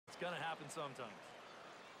going to happen sometimes.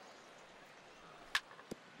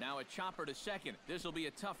 Now a chopper to second. This will be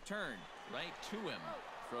a tough turn. Right to him.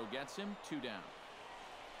 Throw gets him. 2 down.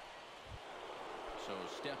 So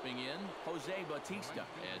stepping in, Jose Bautista,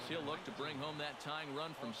 as he'll look to bring home that tying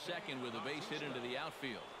run from second with a base hit into the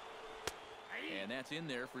outfield. And that's in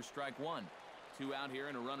there for strike 1. 2 out here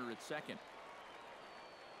and a runner at second.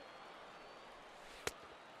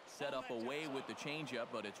 Set up away with the changeup,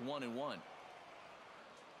 but it's 1-1. 1-2.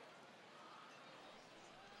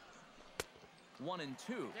 Count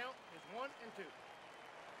is 1-2.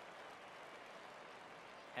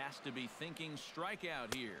 Has to be thinking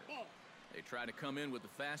strikeout here. They try to come in with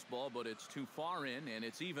the fastball, but it's too far in, and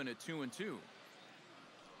it's even at 2-2.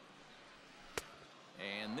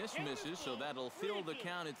 And this misses, so that'll fill the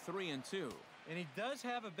count at 3-2. And he does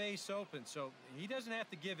have a base open, so he doesn't have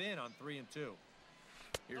to give in on 3-2.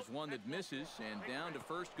 Here's one that misses, and down to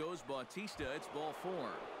first goes Bautista. It's ball 4.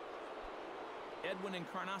 Edwin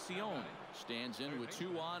Encarnacion stands in with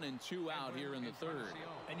 2 on and 2 out here in the third.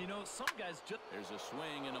 And you know, some guys just... There's a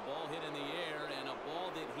swing and a ball hit in the air, and a ball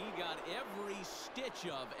that he got every stitch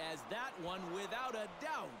of, as that one, without a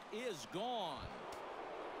doubt, is gone.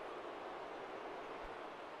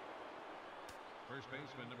 First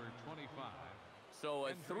baseman number 25. So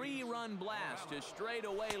a 3-run blast to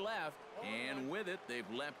straightaway left, and with it, they've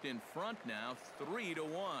leapt in front now, 3-1.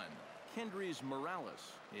 Kendrys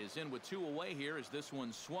Morales is in with 2 away here as this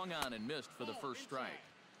one swung on and missed for the first strike.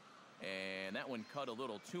 And that one cut a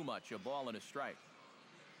little too much, a ball and a strike.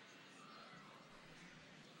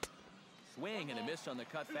 Swing and a miss on the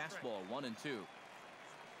cut fastball, 1-2.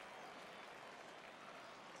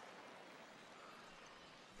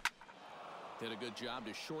 Did a good job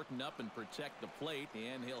to shorten up and protect the plate,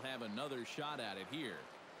 and he'll have another shot at it here.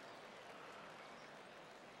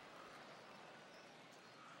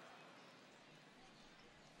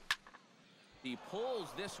 He pulls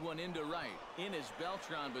this one into right. In is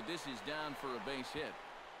Beltran, but this is down for a base hit.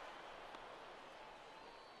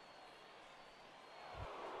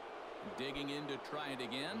 Digging in to try it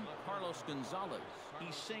again, Carlos Gonzalez.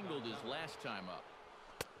 He singled his last time up.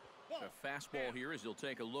 A fastball here as he'll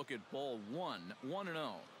take a look at ball 1,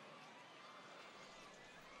 1-0.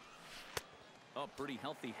 Oh, pretty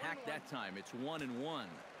healthy hack that time. It's 1-1.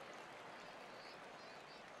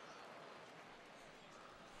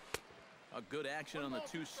 A good action on the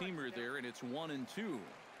 2-seamer there, and it's 1-2.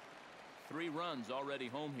 3 runs already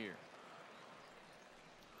home here.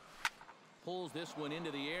 Pulls this one into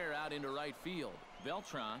the air out into right field.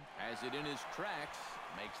 Beltran has it in his tracks,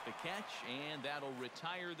 makes the catch, and that'll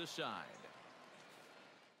retire the side.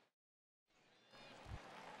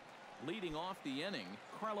 Leading off the inning,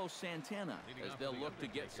 Carlos Santana, as they'll look to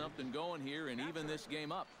get something going here and even this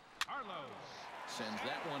game up. Carlos sends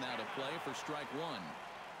that one out of play for strike 1.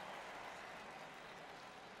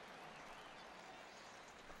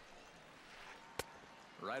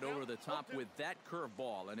 Right over the top with that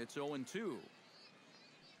curveball, and it's 0-2.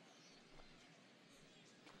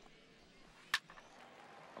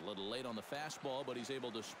 A little late on the fastball, but he's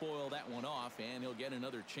able to spoil that one off, and he'll get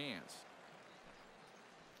another chance.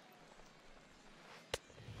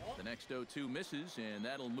 The next 0-2 misses, and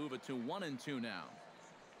that'll move it to 1-2 now.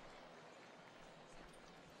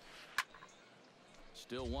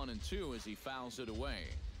 Still 1-2 as he fouls it away.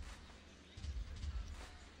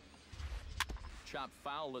 Chop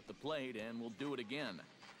foul at the plate, and we'll do it again.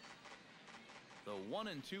 The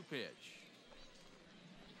 1-2 pitch.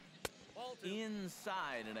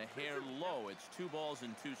 Inside and a hair low. It's 2 balls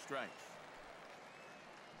and 2 strikes.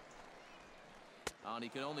 And he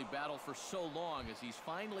can only battle for so long as he's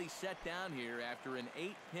finally set down here after an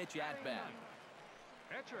 8-pitch at-bat.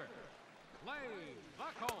 Pitcher Clay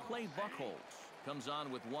Buchholz. Clay Buchholz comes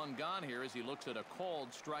on with 1 gone here as he looks at a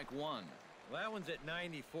called strike 1. Well, that one's at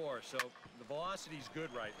 94, so the velocity's good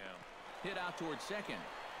right now. Hit out towards second.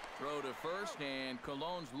 Throw to first, and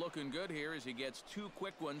Colon's looking good here as he gets 2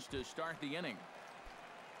 quick ones to start the inning.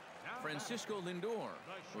 Francisco Lindor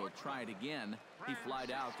will try it again. He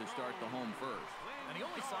flied out to start the home first. And he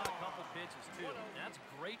only saw a couple pitches, too. And that's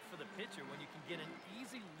great for the pitcher when you can get an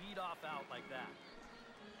easy leadoff out like that.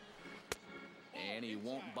 And he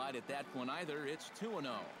won't bite at that one either. It's 2-0.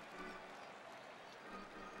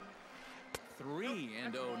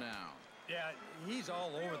 3-0 now. Yeah, he's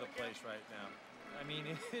all over the place right now. I mean,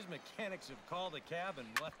 his mechanics have called a cab and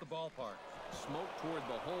left the ballpark. Smoke toward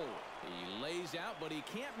the hole. He lays out, but he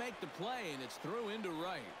can't make the play, and it's through into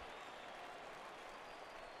right.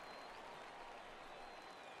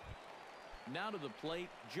 Now to the plate,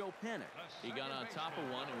 Joe Pennick. He got on top of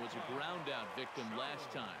one and was a ground out victim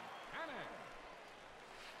last time.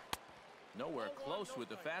 Nowhere close with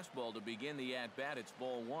the fastball to begin the at-bat. It's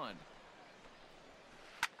ball one.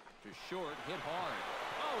 To short, hit hard.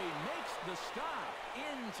 Oh, he makes the stop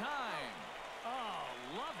in time.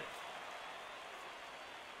 Oh, love it.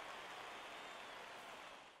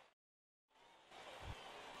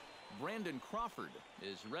 Brandon Crawford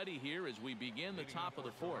is ready here as we begin the top of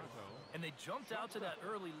the fourth. And they jumped out to that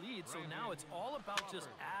early lead, so now it's all about just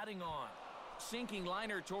adding on. Sinking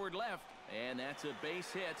liner toward left, and that's a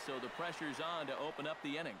base hit, so the pressure's on to open up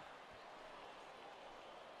the inning.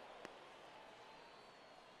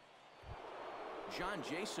 John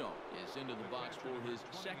Jaso is into the box for his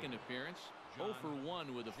second appearance. 0 for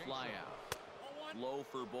 1 with a flyout. Low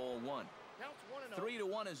for ball one.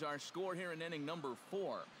 3-1 is our score here in inning number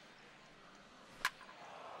 4.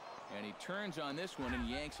 And he turns on this one and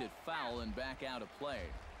yanks it foul and back out of play.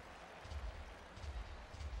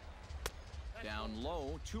 Down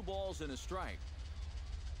low, 2 balls and a strike.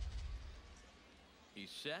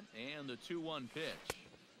 He's set, and the 2-1 pitch.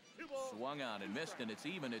 Swung on and missed, and it's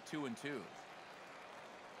even at 2-2.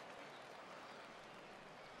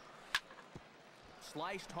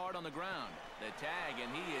 Sliced hard on the ground. The tag,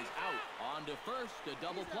 and he is out. On to first, a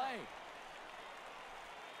double play.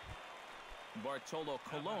 Bartolo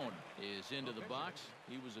Colon is into the box.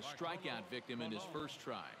 He was a strikeout victim in his first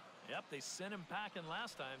try. Yep, they sent him packing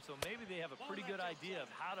last time, so maybe they have a pretty good idea of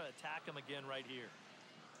how to attack him again right here.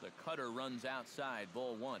 The cutter runs outside,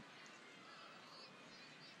 ball one.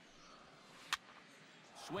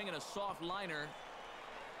 Swinging a soft liner.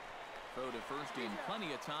 Throw to first in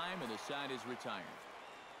plenty of time, and the side is retired.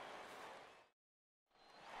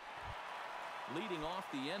 Leading off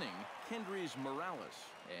the inning, Kendrys Morales,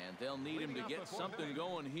 and they'll need him to get something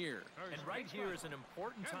going here. And right here is an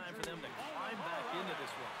important time for them to climb back into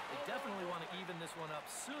this one. They definitely want to even this one up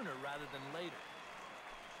sooner rather than later.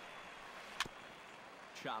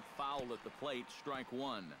 Chop foul at the plate, strike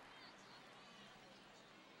one.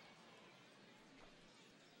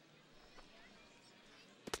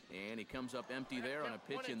 And he comes up empty there on a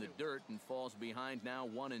pitch in the dirt and falls behind now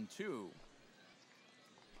 1-2.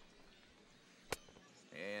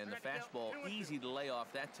 And the fastball easy to lay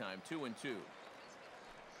off that time, 2-2.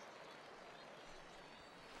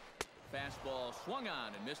 Fastball swung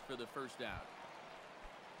on and missed for the first out.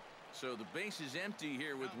 So the base is empty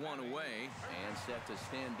here with one away, and set to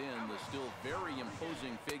stand in the still very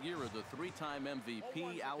imposing figure of the 3-time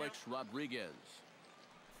MVP, Alex Rodriguez.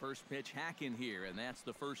 First pitch hack in here, and that's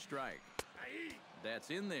the first strike. That's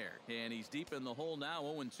in there, and he's deep in the hole now,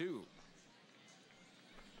 0-2.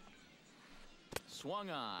 Swung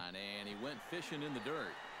on, and he went fishing in the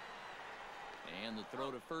dirt. And the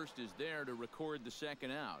throw to first is there to record the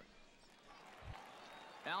second out.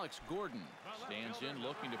 Alex Gordon stands in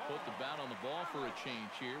looking to put the bat on the ball for a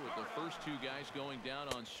change here, with the first 2 guys going down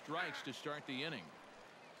on strikes to start the inning.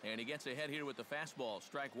 And he gets ahead here with the fastball,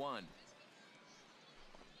 strike one.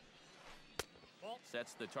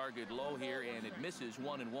 Sets the target low here, and it misses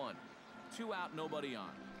 1-1. 2 out, nobody on.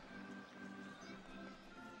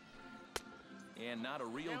 And not a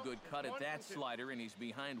real good cut at that slider, and he's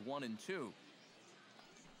behind 1-2.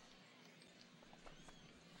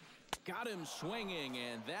 Got him swinging,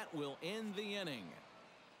 and that will end the inning.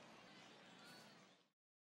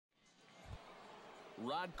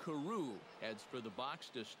 Rod Carew heads for the box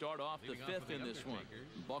to start off the 5th in this one.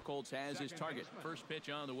 Buchholz has his target. First pitch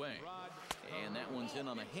on the way. And that one's in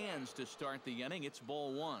on the hands to start the inning. It's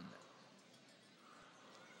ball one.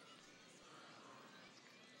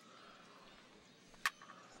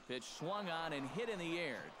 Pitch swung on and hit in the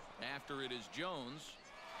air. After it is Jones.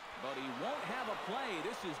 But he won't have a play.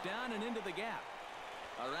 This is down and into the gap.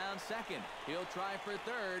 Around second. He'll try for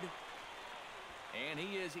third. And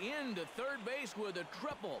he is into third base with a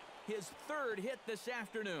triple. His 3rd hit this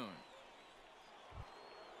afternoon.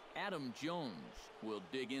 Adam Jones will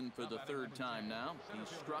dig in for the 3rd time now. He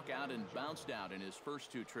struck out and bounced out in his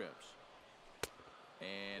first 2 trips.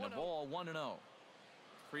 And a ball, 1-0.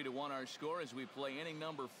 3-1 our score as we play inning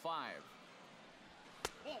number 5.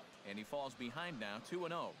 And he falls behind now,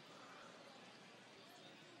 2-0.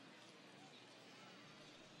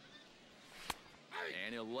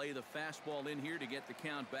 And he'll lay the fastball in here to get the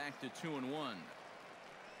count back to 2-1.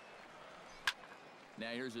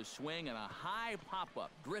 Now here's a swing and a high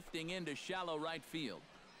pop-up drifting into shallow right field.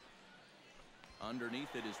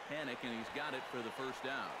 Underneath it is Panic, and he's got it for the first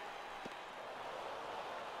out.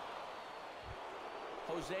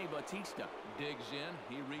 Jose Bautista digs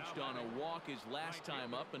in. He reached on a walk his last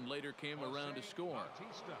time up and later came around to score.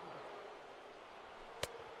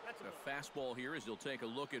 A fastball here as he'll take a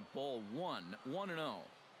look at ball one. 1-0.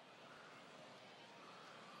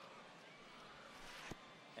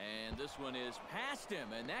 And this one is past him,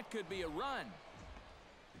 and that could be a run.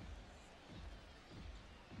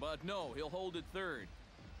 But no, he'll hold it third.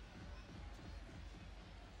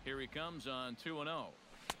 Here he comes on 2-0.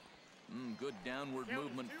 Good downward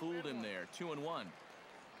movement fooled him there. 2-1.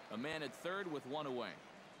 A man at third with one away.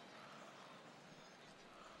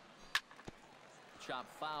 Chop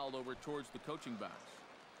fouled over towards the coaching box.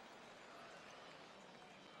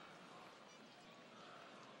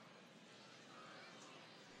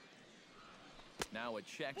 Now a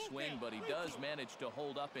check swing, but he does manage to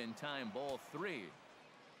hold up in time. Ball 3.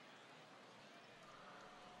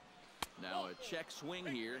 Now a check swing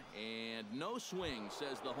here, and no swing,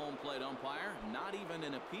 says the home plate umpire. Not even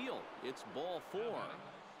an appeal. It's ball 4.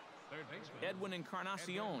 Edwin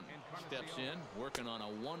Encarnacion steps in, working on a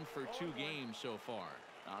 1-for-2 game so far.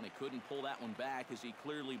 And he couldn't pull that one back as he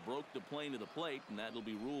clearly broke the plane to the plate, and that'll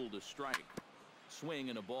be ruled a strike. Swing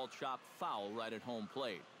and a ball chopped foul right at home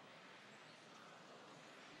plate.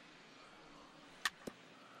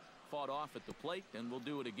 Fought off at the plate, and we'll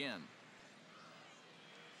do it again.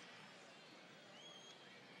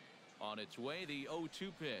 On its way, the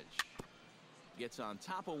 0-2 pitch. Gets on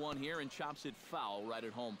top of one here and chops it foul right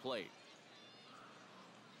at home plate.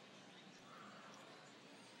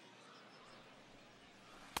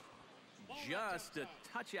 Just a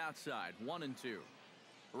touch outside. 1-2.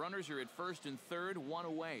 Runners are at first and third, one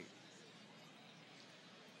away.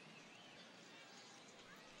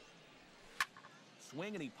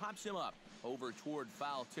 Swing, and he pops him up over toward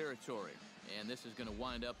foul territory. And this is going to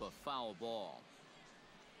wind up a foul ball.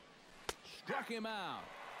 Struck him out.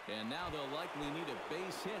 And now they'll likely need a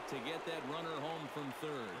base hit to get that runner home from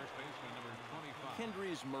third. First baseman number 25.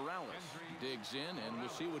 Kendrys Morales digs in, and we'll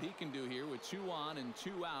see what he can do here with 2 on and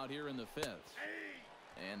 2 out here in the 5th.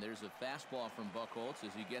 And there's a fastball from Buchholz as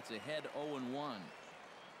he gets ahead 0-1.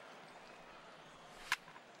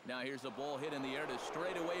 Now here's a ball hit in the air to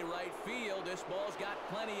straightaway right field. This ball's got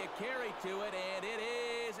plenty of carry to it, and it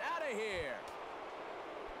is out of here.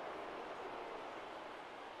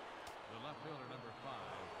 The left fielder number 5.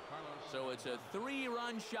 So it's a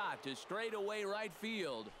 3-run shot to straightaway right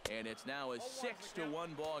field, and it's now a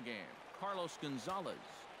 6-1 ball game. Carlos Gonzalez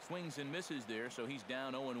swings and misses there, so he's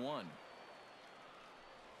down 0-1.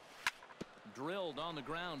 Drilled on the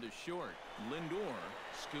ground to short. Lindor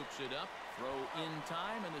scoops it up, throw in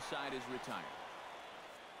time, and the side is retired.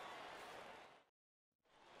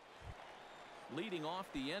 Leading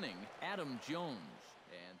off the inning, Adam Jones,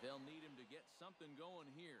 and they'll need him to get something going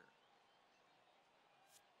here.